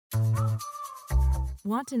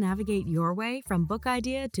Want to navigate your way from book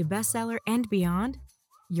idea to bestseller and beyond?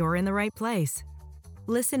 You're in the right place.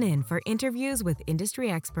 Listen in for interviews with industry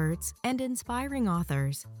experts and inspiring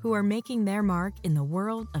authors who are making their mark in the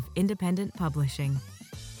world of independent publishing.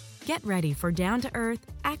 Get ready for down-to-earth,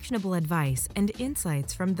 actionable advice and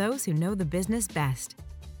insights from those who know the business best.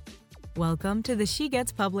 Welcome to the She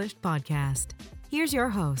Gets Published podcast. Here's your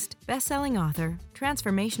host, best-selling author,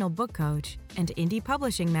 transformational book coach, and indie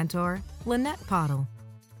publishing mentor, Lynette Pottle.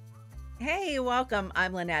 Hey, welcome.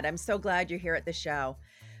 I'm Lynette. I'm so glad you're here at the show.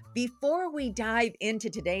 Before we dive into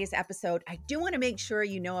today's episode, I do want to make sure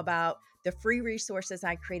you know about the free resources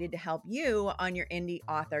I created to help you on your indie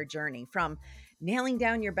author journey, from nailing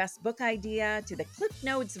down your best book idea to the Cliff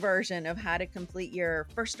Notes version of how to complete your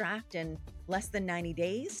first draft in less than 90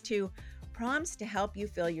 days to prompts to help you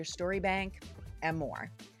fill your story bank and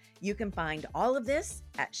more. You can find all of this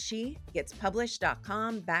at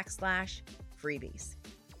shegetspublished.com/freebies.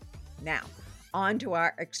 Now, on to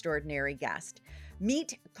our extraordinary guest.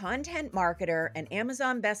 Meet content marketer and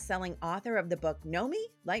Amazon best-selling author of the book Know Me,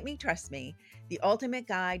 Like Me, Trust Me, The Ultimate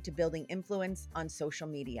Guide to Building Influence on Social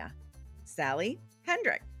Media, Sally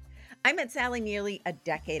Hendrick. I met Sally nearly a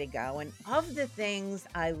decade ago, and of the things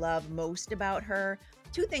I love most about her,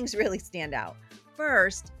 two things really stand out.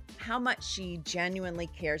 First, how much she genuinely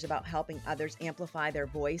cares about helping others amplify their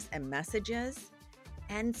voice and messages.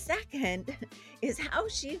 And second is how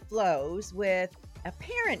she flows with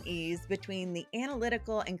apparent ease between the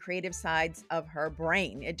analytical and creative sides of her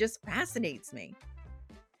brain. It just fascinates me.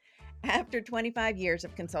 After 25 years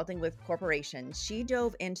of consulting with corporations, she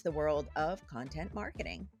dove into the world of content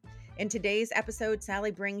marketing. In today's episode,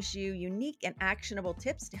 Sally brings you unique and actionable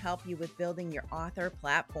tips to help you with building your author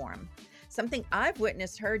platform, something I've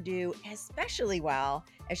witnessed her do especially well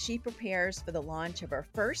as she prepares for the launch of her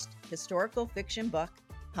first historical fiction book,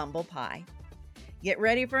 Humble Pie. Get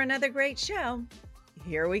ready for another great show.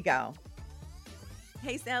 Here we go.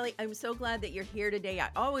 Hey, Sally, I'm so glad that you're here today. I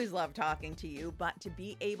always love talking to you, but to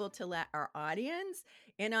be able to let our audience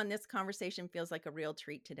in on this conversation feels like a real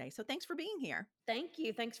treat today. So thanks for being here. Thank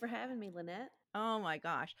you. Thanks for having me, Lynette. Oh my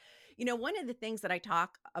gosh. One of the things that I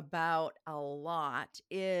talk about a lot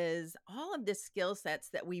is all of the skill sets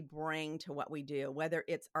that we bring to what we do, whether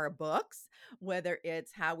it's our books, whether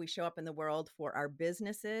it's how we show up in the world for our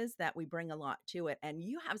businesses, that we bring a lot to it. And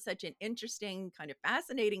you have such an interesting, kind of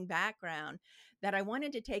fascinating background that I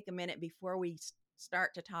wanted to take a minute before we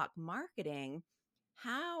start to talk marketing,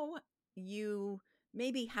 how you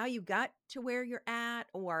how you got to where you're at,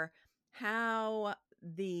 or how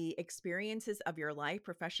the experiences of your life,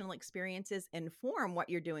 professional experiences, inform what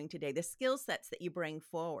you're doing today, the skill sets that you bring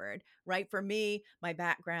forward, right? For me, my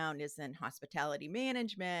background is in hospitality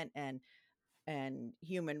management and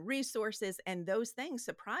human resources, and those things,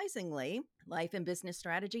 surprisingly, life and business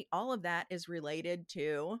strategy, all of that is related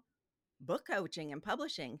to book coaching and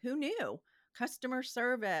publishing. Who knew? Customer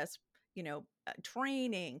service,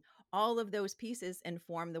 training, all of those pieces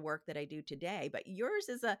inform the work that I do today. But your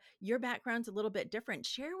background's a little bit different.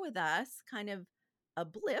 Share with us kind of a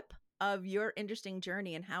blip of your interesting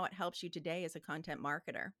journey and how it helps you today as a content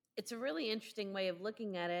marketer. It's a really interesting way of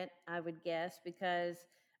looking at it, I would guess, because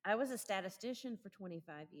I was a statistician for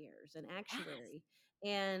 25 years, an Yes. actuary.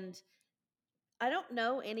 And I don't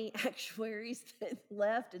know any actuaries that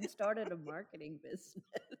left and started a marketing business,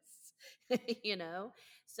 you know?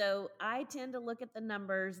 So I tend to look at the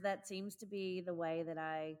numbers. That seems to be the way that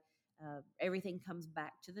everything comes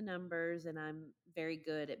back to the numbers. And I'm very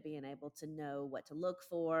good at being able to know what to look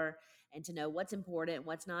for and to know what's important,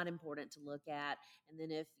 what's not important to look at. And then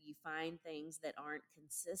if you find things that aren't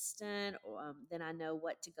consistent, then I know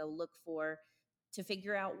what to go look for to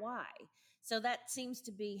figure out why. So that seems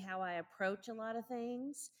to be how I approach a lot of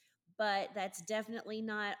things, but that's definitely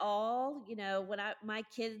not all. When my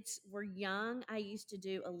kids were young, I used to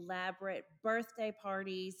do elaborate birthday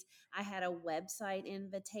parties. I had a website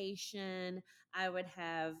invitation. I would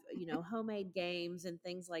have, homemade games and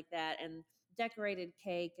things like that, and decorated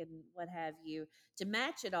cake and what have you to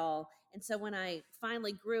match it all. And so when I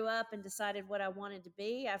finally grew up and decided what I wanted to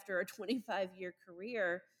be after a 25-year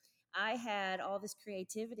career, I had all this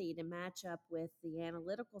creativity to match up with the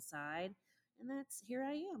analytical side. And here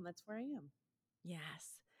I am. That's where I am.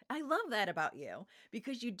 Yes. I love that about you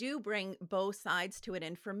because you do bring both sides to it.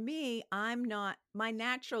 And for me, my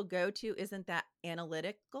natural go-to isn't that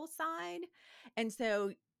analytical side. And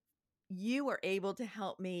so you were able to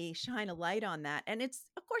help me shine a light on that. And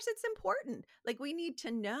of course, it's important. Like, we need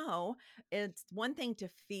to know. It's one thing to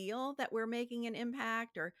feel that we're making an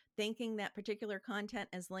impact or thinking that particular content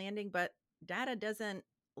is landing, but data doesn't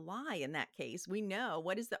lie in that case. We know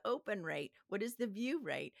what is the open rate, what is the view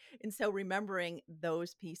rate. And so remembering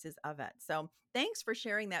those pieces of it. So thanks for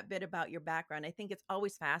sharing that bit about your background. I think it's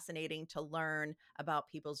always fascinating to learn about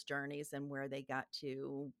people's journeys and where they got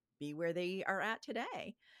to be where they are at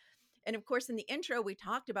today. And of course, in the intro, we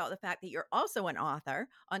talked about the fact that you're also an author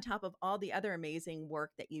on top of all the other amazing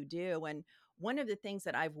work that you do. And one of the things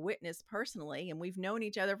that I've witnessed personally, and we've known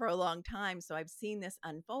each other for a long time, so I've seen this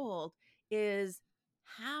unfold, is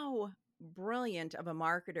how brilliant of a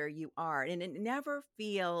marketer you are. And it never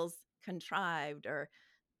feels contrived or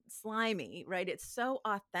slimy, right? It's so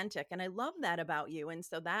authentic. And I love that about you. And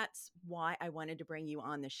so that's why I wanted to bring you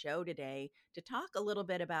on the show today to talk a little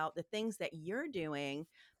bit about the things that you're doing,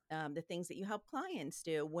 the things that you help clients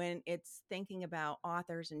do when it's thinking about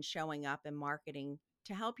authors and showing up and marketing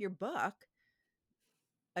to help your book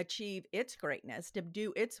achieve its greatness, to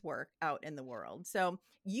do its work out in the world. So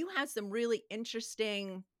you have some really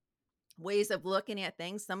interesting ways of looking at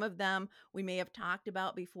things. Some of them we may have talked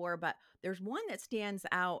about before, but there's one that stands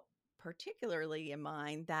out particularly in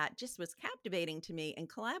mind that just was captivating to me. And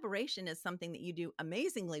collaboration is something that you do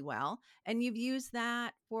amazingly well. And you've used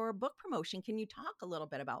that for book promotion. Can you talk a little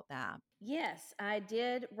bit about that? Yes, I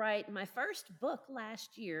did write my first book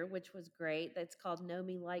last year, which was great. That's called Know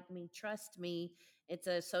Me, Like Me, Trust Me. It's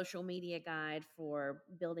a social media guide for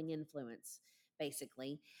building influence,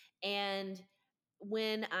 basically. And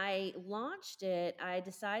when I launched it, I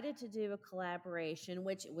decided to do a collaboration,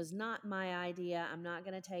 which was not my idea. I'm not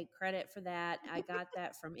going to take credit for that. I got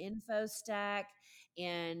that from InfoStack,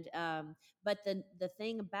 and but the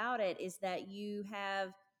thing about it is that you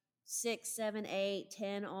have six, seven, eight,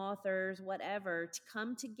 10 authors, whatever, to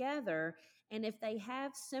come together. And if they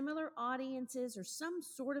have similar audiences or some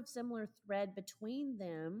sort of similar thread between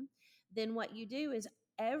them, then what you do is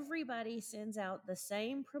everybody sends out the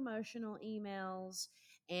same promotional emails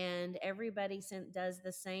and everybody does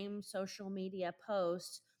the same social media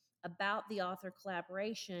posts about the author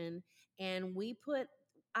collaboration. And we put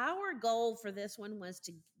our goal for this one was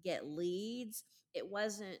to get leads. It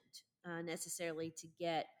wasn't necessarily to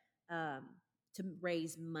get um, to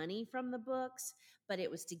raise money from the books, but it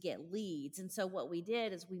was to get leads. And so what we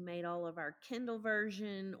did is we made all of our Kindle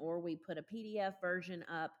version, or we put a PDF version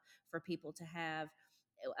up for people to have,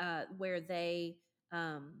 where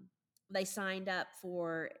um, they signed up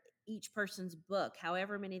for each person's book,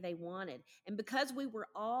 however many they wanted. And because we were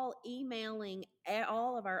all emailing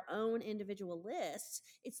all of our own individual lists,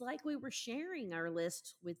 it's like we were sharing our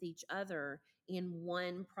lists with each other in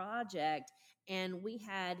one project. And we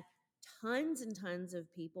had tons and tons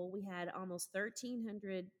of people. We had almost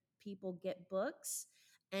 1,300 people get books,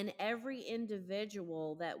 and every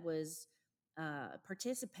individual that was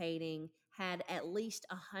participating had at least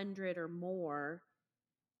 100 or more,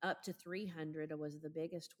 up to 300 was the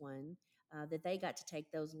biggest one, that they got to take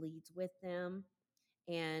those leads with them.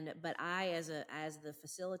 And but I, as the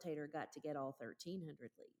facilitator, got to get all 1,300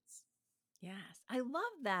 leads. Yes, I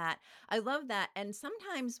love that. I love that. And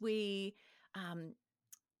sometimes we um,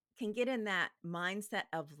 can get in that mindset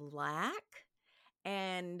of lack.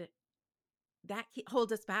 And that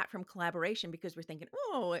holds us back from collaboration because we're thinking,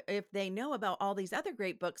 oh, if they know about all these other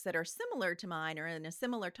great books that are similar to mine or in a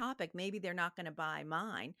similar topic, maybe they're not going to buy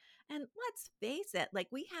mine. And let's face it, like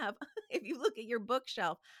we have, if you look at your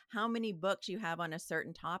bookshelf, how many books you have on a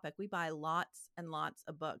certain topic, we buy lots and lots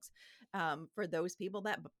of books for those people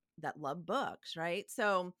that love books, right?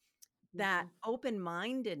 So that Mm-hmm.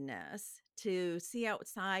 open-mindedness to see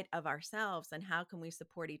outside of ourselves and how can we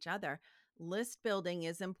support each other. List building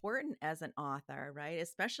is important as an author, right?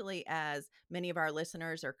 Especially as many of our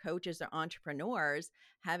listeners are coaches or entrepreneurs,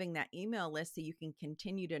 having that email list so you can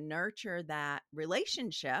continue to nurture that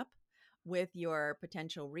relationship with your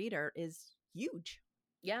potential reader is huge.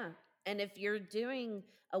 Yeah. And if you're doing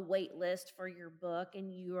a wait list for your book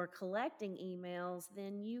and you are collecting emails,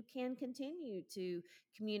 then you can continue to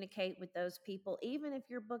communicate with those people, even if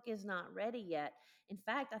your book is not ready yet. In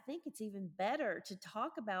fact, I think it's even better to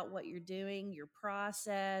talk about what you're doing, your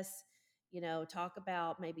process, talk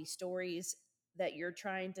about maybe stories that you're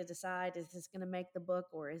trying to decide, is this going to make the book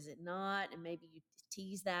or is it not? And maybe you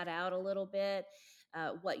tease that out a little bit,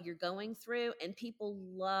 what you're going through, and people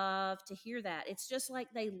love to hear that. It's just like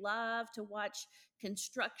they love to watch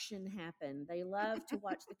construction happen. They love to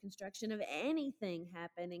watch the construction of anything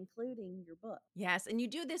happen, including your book. Yes. And you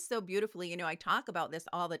do this so beautifully. I talk about this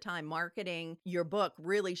all the time. Marketing your book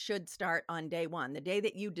really should start on day one. The day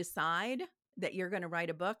that you decide that you're going to write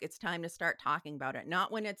a book, it's time to start talking about it.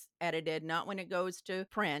 Not when it's edited, not when it goes to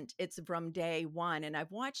print. It's from day one. And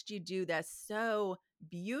I've watched you do this so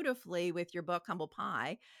beautifully with your book, Humble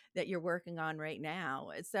Pie, that you're working on right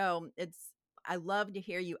now. I love to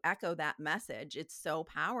hear you echo that message. It's so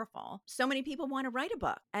powerful. So many people want to write a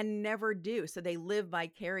book and never do. So they live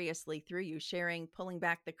vicariously through you, sharing, pulling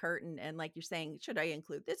back the curtain. And like you're saying, should I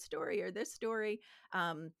include this story or this story?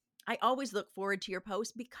 I always look forward to your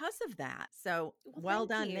post because of that. So Well, well thank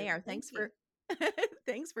done you. there. Thank Thanks you. for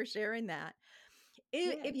thanks for sharing that.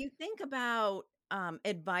 If Yes. you think about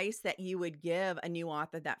advice that you would give a new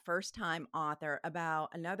author, that first time author, about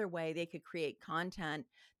another way they could create content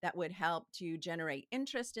that would help to generate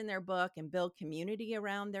interest in their book and build community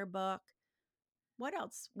around their book, what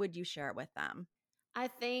else would you share with them? I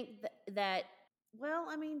think that, well,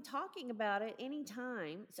 I mean, talking about it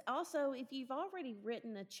anytime. Also, if you've already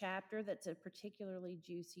written a chapter that's a particularly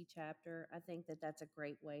juicy chapter, I think that that's a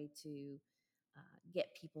great way to get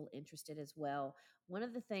people interested as well. One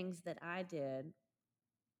of the things that I did,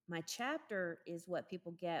 my chapter is what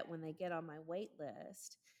people get when they get on my wait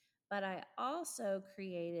list. But I also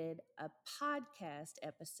created a podcast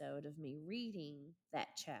episode of me reading that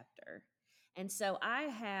chapter. And so I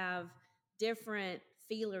have different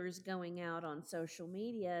feelers going out on social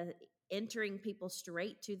media, entering people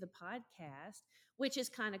straight to the podcast, which is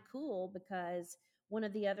kind of cool because one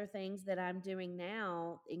of the other things that I'm doing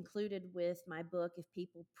now, included with my book, if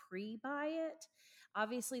people pre buy it,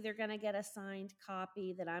 obviously they're going to get a signed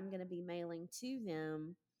copy that I'm going to be mailing to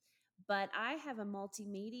them. But I have a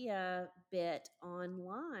multimedia bit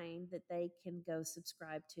online that they can go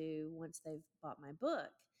subscribe to once they've bought my book.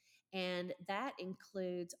 And that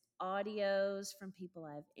includes audios from people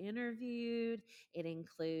I've interviewed. It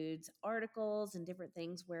includes articles and different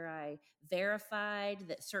things where I verified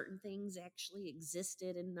that certain things actually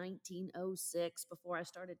existed in 1906 before I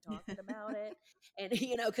started talking about it. And,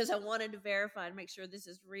 because I wanted to verify and make sure this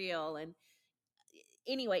is real. And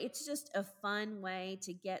anyway, it's just a fun way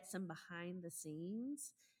to get some behind the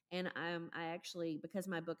scenes. And I actually, because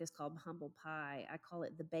my book is called Humble Pie, I call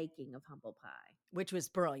it the baking of humble pie. Which was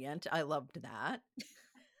brilliant. I loved that.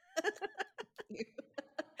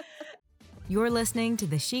 You're listening to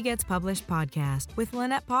the She Gets Published podcast with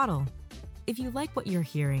Lynette Pottle. If you like what you're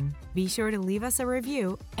hearing, be sure to leave us a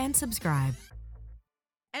review and subscribe.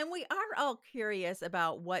 And we are all curious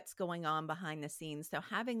about what's going on behind the scenes. So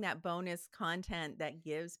having that bonus content that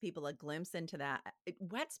gives people a glimpse into that, it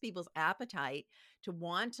whets people's appetite to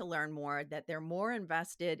want to learn more, that they're more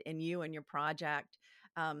invested in you and your project.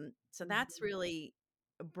 So that's Mhm. really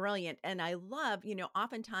brilliant. And I love,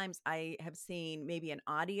 oftentimes I have seen maybe an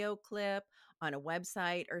audio clip on a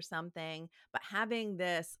website or something, but having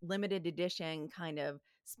this limited edition kind of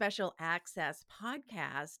special access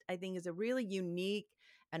podcast, I think is a really unique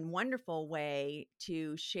and wonderful way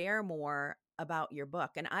to share more about your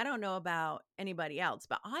book. And I don't know about anybody else,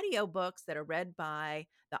 but audiobooks that are read by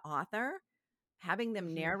the author, having them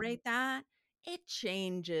Mhm. narrate that, it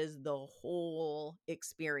changes the whole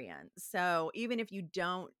experience. So even if you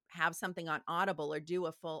don't have something on Audible or do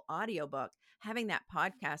a full audiobook, having that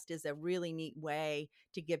podcast is a really neat way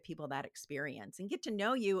to give people that experience and get to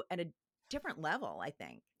know you at a different level, I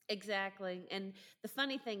think. Exactly. And the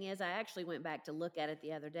funny thing is, I actually went back to look at it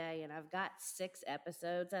the other day, and I've got 6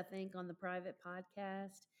 episodes, I think, on the private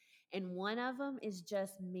podcast. And one of them is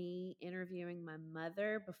just me interviewing my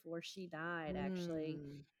mother before she died, actually.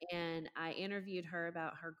 Mm. And I interviewed her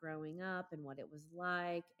about her growing up and what it was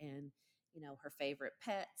like, and her favorite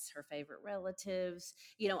pets, her favorite relatives,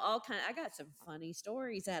 all kind. I got some funny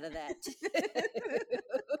stories out of that too.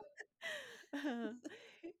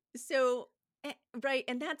 So, right.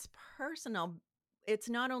 And that's personal. It's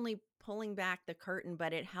not only pulling back the curtain,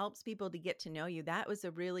 but it helps people to get to know you. That was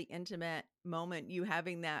a really intimate moment, you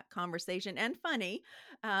having that conversation and funny.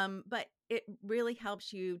 But it really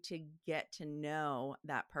helps you to get to know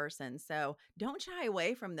that person. So don't shy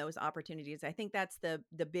away from those opportunities. I think that's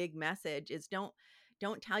the big message is don't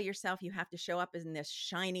tell yourself you have to show up in this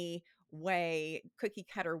shiny way, cookie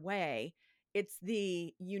cutter way. It's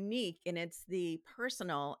the unique and it's the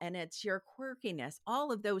personal and it's your quirkiness.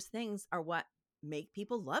 All of those things are what make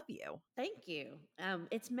people love you. Thank you.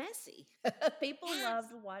 It's messy. People love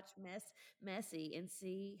Yes. to watch messy and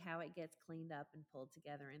see how it gets cleaned up and pulled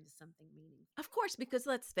together into something meaningful. Of course, because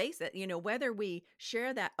let's face it, whether we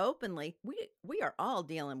share that openly, we are all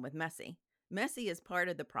dealing with messy. Messy is part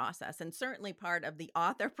of the process and certainly part of the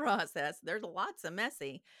author process. There's lots of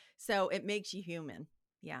messy. So it makes you human.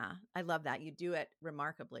 Yeah, I love that. You do it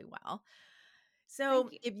remarkably well. So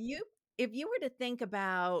Thank you. if you were to think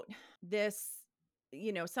about this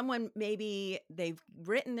someone, maybe they've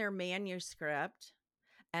written their manuscript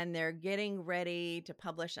and they're getting ready to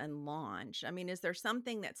publish and launch. I mean, is there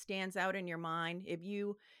something that stands out in your mind if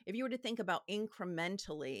you were to think about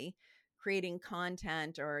incrementally creating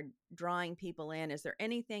content or drawing people in? Is there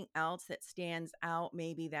anything else that stands out,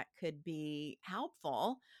 maybe that could be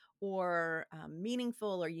helpful or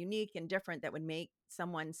meaningful or unique and different, that would make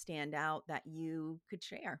someone stand out that you could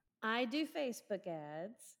share? I do Facebook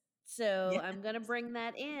ads. So Yeah. I'm going to bring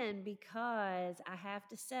that in because I have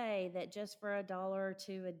to say that just for $1 or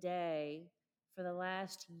 2 a day for the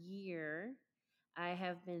last year, I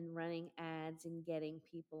have been running ads and getting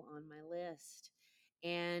people on my list.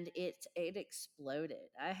 And it exploded.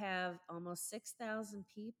 I have almost 6,000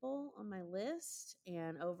 people on my list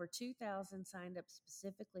and over 2,000 signed up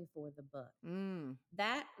specifically for the book. Mm,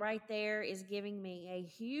 That right there is giving me a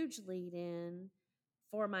huge lead in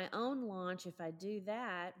for my own launch if I do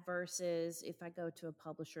that versus if I go to a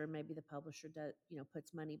publisher, maybe the publisher does,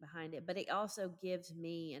 puts money behind it. But it also gives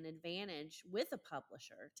me an advantage with a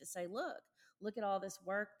publisher to say, look at all this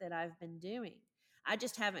work that I've been doing. I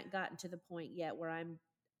just haven't gotten to the point yet where I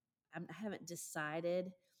haven't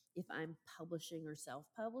decided if I'm publishing or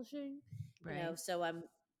self-publishing, right. so I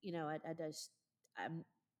just,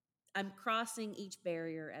 I'm crossing each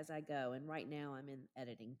barrier as I go. And right now I'm in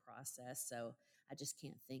editing process. So I just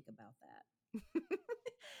can't think about that.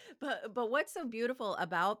 But what's so beautiful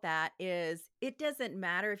about that is it doesn't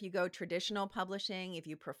matter if you go traditional publishing, if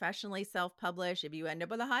you professionally self-publish, if you end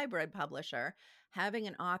up with a hybrid publisher, having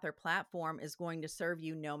an author platform is going to serve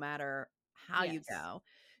you no matter how you Yes. go.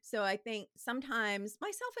 So I think sometimes,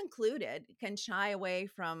 myself included, can shy away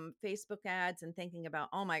from Facebook ads and thinking about,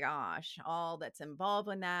 oh my gosh, all that's involved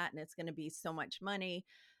in that, and it's going to be so much money,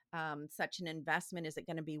 such an investment. Is it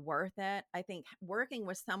going to be worth it? I think working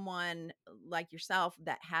with someone like yourself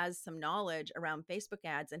that has some knowledge around Facebook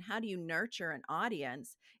ads and how do you nurture an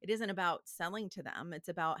audience, it isn't about selling to them, it's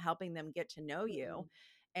about helping them get to know you. Mm-mm.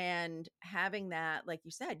 And having that, like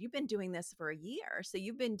you said, you've been doing this for a year. So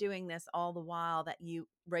you've been doing this all the while that you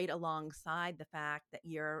right alongside the fact that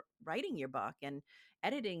you're writing your book and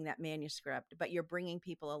editing that manuscript, but you're bringing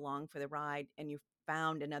people along for the ride and you've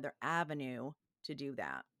found another avenue to do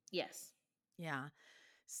that. Yes. Yeah.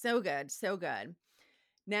 So good. So good.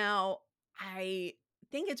 Now, I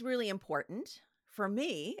think it's really important for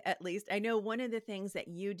me, at least. I know one of the things that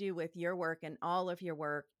you do with your work and all of your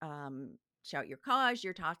work, Shout Your Cause,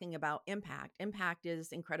 you're talking about impact. Impact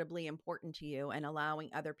is incredibly important to you and allowing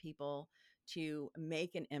other people to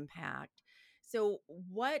make an impact. So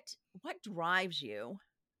what drives you?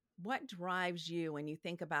 What drives you when you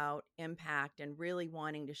think about impact and really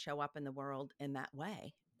wanting to show up in the world in that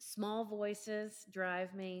way? Small voices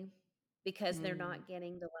drive me because they're Mm, not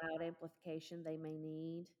getting the loud amplification they may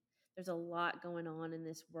need. There's a lot going on in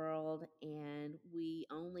this world, and we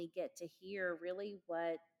only get to hear really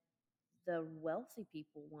what the wealthy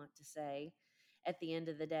people want to say at the end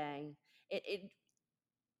of the day. It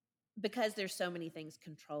because there's so many things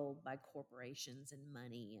controlled by corporations and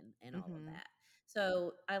money and all of mhm. that.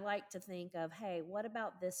 So I like to think of, hey, what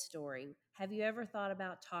about this story? Have you ever thought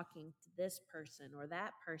about talking to this person or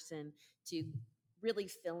that person to really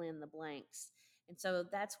fill in the blanks? And so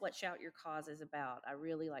that's what Shout Your Cause is about. I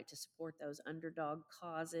really like to support those underdog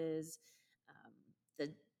causes, um,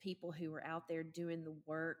 the people who are out there doing the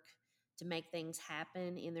work to make things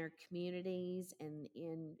happen in their communities and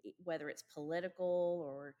in whether it's political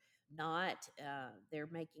or not, they're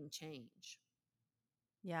making change.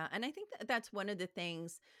 Yeah, and I think that that's one of the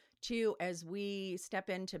things too, as we step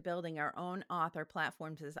into building our own author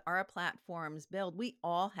platforms, as our platforms build, we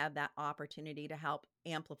all have that opportunity to help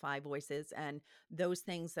amplify voices and those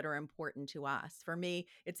things that are important to us. For me,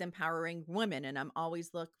 it's empowering women, and I'm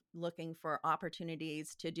always looking for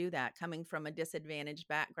opportunities to do that. Coming from a disadvantaged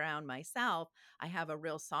background myself, I have a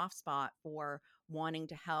real soft spot for wanting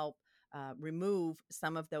to help remove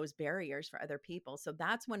some of those barriers for other people. So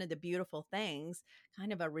that's one of the beautiful things,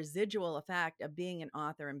 kind of a residual effect of being an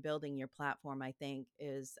author and building your platform. I think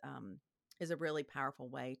is a really powerful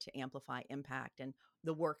way to amplify impact and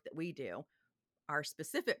the work that we do, our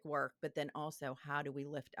specific work, but then also how do we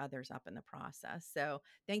lift others up in the process. So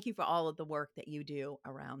thank you for all of the work that you do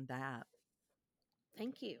around that.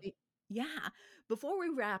 Thank you. Y- Yeah. Before we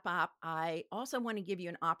wrap up, I also want to give you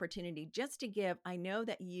an opportunity just to give. I know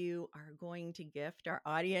that you are going to gift our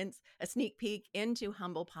audience a sneak peek into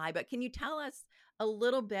Humble Pie, but can you tell us a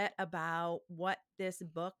little bit about what this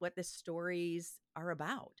book, what the stories are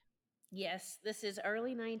about? Yes, this is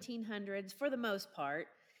early 1900s for the most part.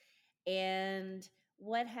 And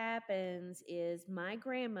what happens is my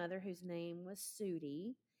grandmother, whose name was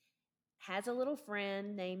Sooty, has a little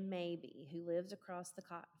friend named Maybe who lives across the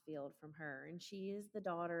cotton field from her, and she is the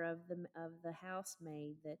daughter of the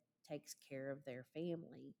housemaid that takes care of their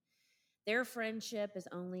family. Their friendship is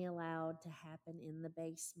only allowed to happen in the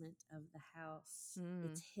basement of the house. Mm.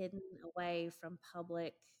 It's hidden away from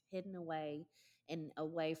public, hidden away and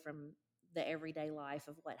away from the everyday life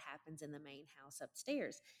of what happens in the main house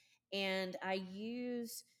upstairs. And I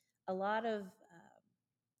use a lot of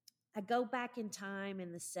I go back in time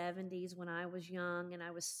in the 70s when I was young and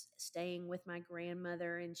I was staying with my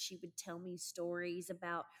grandmother, and she would tell me stories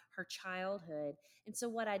about her childhood. And so,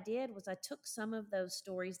 what I did was I took some of those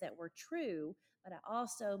stories that were true, but I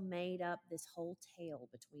also made up this whole tale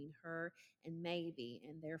between her and Maybe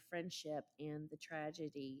and their friendship and the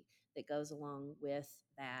tragedy that goes along with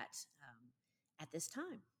that at this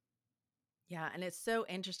time. Yeah, and it's so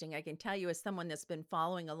interesting. I can tell you, as someone that's been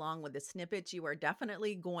following along with the snippets, you are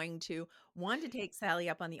definitely going to want to take Sally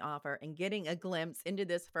up on the offer and getting a glimpse into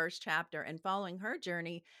this first chapter and following her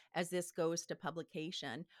journey as this goes to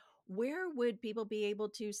publication. Where would people be able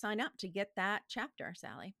to sign up to get that chapter,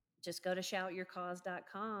 Sally? Just go to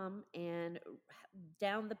shoutyourcause.com, and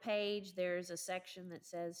down the page there's a section that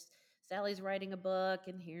says Sally's writing a book,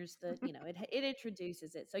 and here's it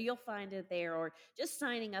introduces it, so you'll find it there, or just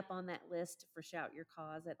signing up on that list for Shout Your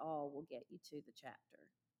Cause at all will get you to the chapter.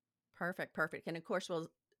 Perfect, perfect. And of course, we'll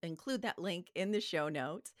include that link in the show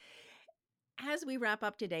notes. As we wrap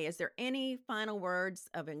up today, is there any final words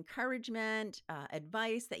of encouragement,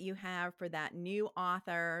 advice that you have for that new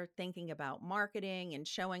author thinking about marketing and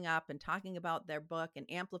showing up and talking about their book and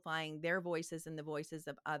amplifying their voices and the voices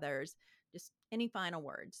of others? Just any final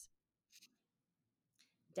words?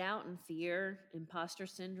 Doubt and fear, imposter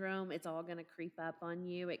syndrome, it's all going to creep up on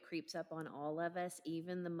you. It creeps up on all of us,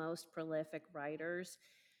 even the most prolific writers.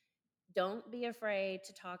 Don't be afraid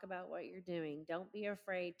to talk about what you're doing. Don't be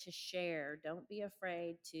afraid to share. Don't be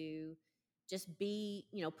afraid to just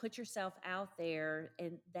put yourself out there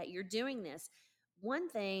and that you're doing this. One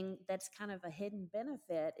thing that's kind of a hidden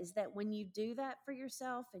benefit is that when you do that for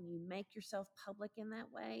yourself and you make yourself public in that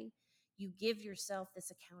way, you give yourself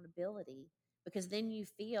this accountability, because then you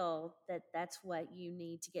feel that that's what you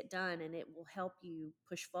need to get done, and it will help you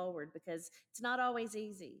push forward, because it's not always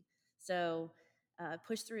easy. So,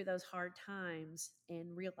 push through those hard times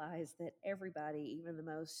and realize that everybody,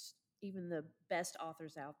 even the best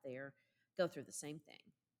authors out there, go through the same thing.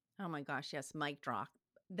 Oh my gosh, yes, mic drop.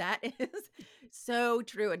 That is so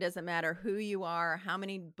true. It doesn't matter who you are, how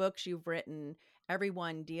many books you've written,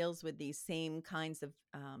 everyone deals with these same kinds of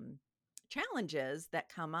challenges that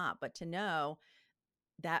come up. But to know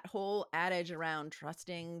that whole adage around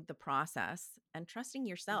trusting the process and trusting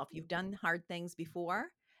yourself. Mhm. You've done hard things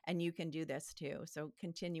before and you can do this too. So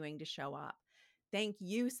continuing to show up. Thank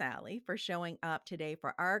you, Sally, for showing up today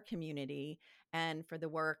for our community and for the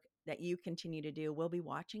work that you continue to do. We'll be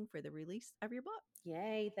watching for the release of your book.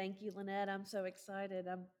 Yay. Thank you, Lynette. I'm so excited.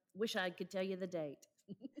 I wish I could tell you the date.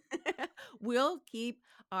 We'll keep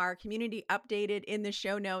our community updated in the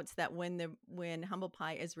show notes that when Humble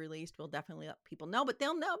Pie is released, we'll definitely let people know, but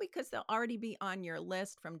they'll know because they'll already be on your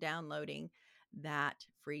list from downloading that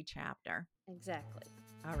free chapter. Exactly.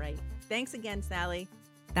 All right. Thanks again, Sally.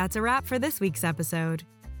 That's a wrap for this week's episode.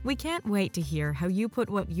 We can't wait to hear how you put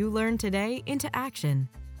what you learned today into action.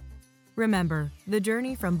 Remember, the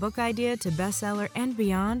journey from book idea to bestseller and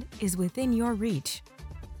beyond is within your reach.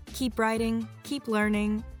 Keep writing, keep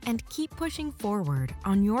learning, and keep pushing forward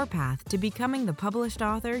on your path to becoming the published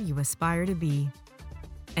author you aspire to be.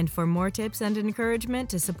 And for more tips and encouragement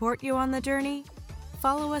to support you on the journey,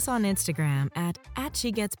 follow us on Instagram at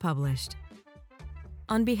 @SheGetsPublished.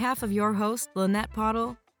 On behalf of your host, Lynette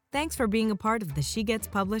Pottle, thanks for being a part of the She Gets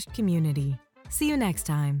Published community. See you next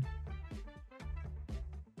time.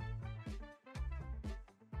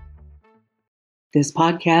 This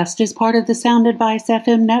podcast is part of the Sound Advice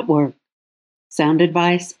FM network. Sound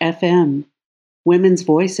Advice FM. Women's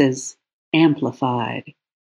voices amplified.